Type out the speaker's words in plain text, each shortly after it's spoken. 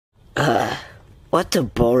What a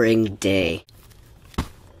boring day.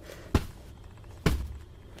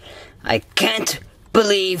 I can't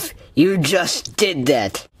believe you just did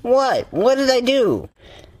that. What? What did I do?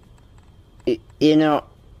 You know,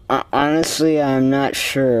 honestly, I'm not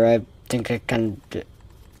sure. I think I can...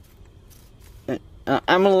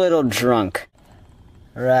 I'm a little drunk.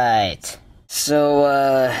 Right.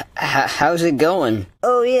 So, how's it going?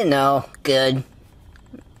 Oh, you know, good.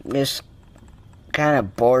 Just kind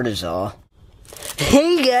of bored is all.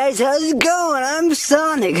 Hey guys, how's it going? I'm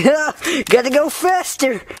Sonic. Gotta go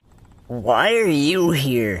faster. Why are you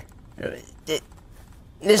here?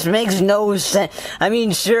 This makes no sense. I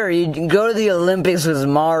mean, sure, you can go to the Olympics with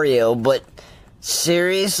Mario, but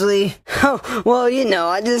seriously? Oh, well, you know,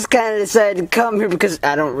 I just kind of decided to come here because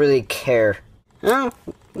I don't really care. Oh,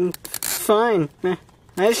 fine.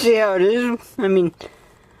 I see how it is. I mean,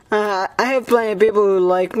 I have plenty of people who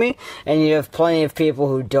like me, and you have plenty of people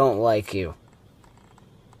who don't like you.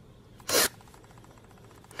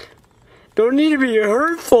 Don't need to be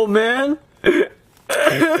hurtful, man.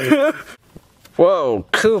 Whoa,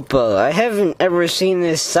 Koopa, I haven't ever seen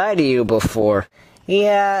this side of you before.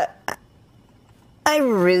 Yeah, I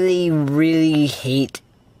really hate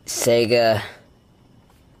Sega.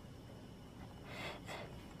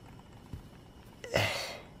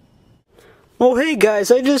 Oh, hey guys,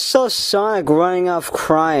 I just saw Sonic running off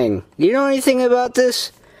crying. You know anything about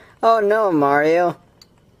this? Oh no, Mario.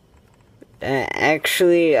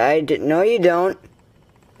 Actually, I didn't. No, you don't.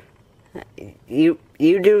 You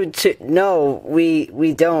do too. No, we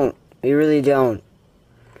don't. We really don't.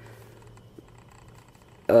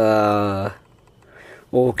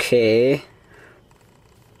 Okay.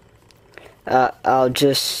 I'll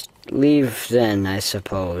just leave then, I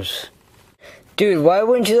suppose. Dude, why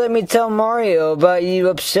wouldn't you let me tell Mario about you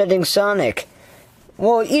upsetting Sonic?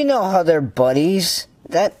 Well, you know how they're buddies.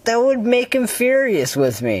 That would make him furious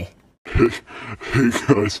with me. Hey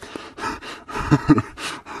guys,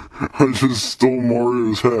 I just stole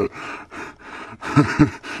Mario's hat.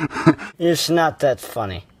 It's not that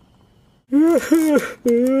funny. Why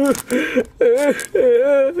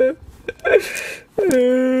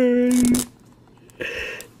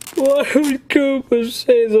would Koopa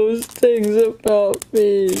say those things about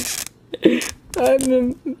me? I'm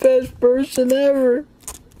the best person ever.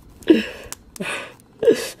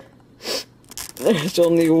 There's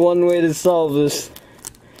only one way to solve this.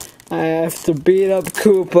 I have to beat up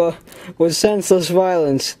Koopa with senseless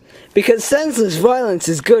violence. Because senseless violence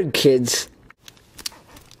is good, kids.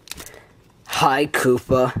 Hi,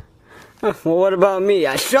 Koopa. Well, what about me?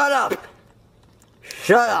 Shut up!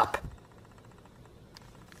 Shut up!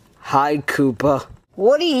 Hi, Koopa.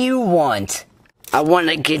 What do you want? I want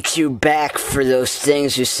to get you back for those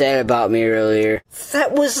things you said about me earlier.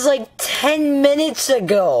 That was like 10 minutes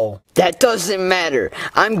ago. That doesn't matter.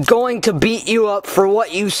 I'm going to beat you up for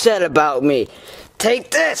what you said about me.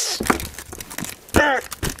 Take this.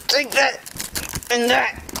 Take that. And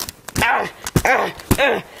that.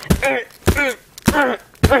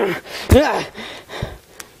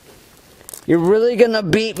 You're really gonna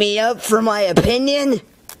beat me up for my opinion?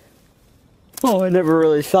 Oh, I never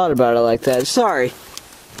really thought about it like that. Sorry.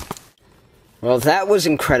 Well, that was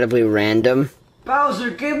incredibly random.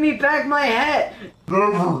 Bowser, give me back my hat!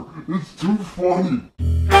 Never! It's too funny!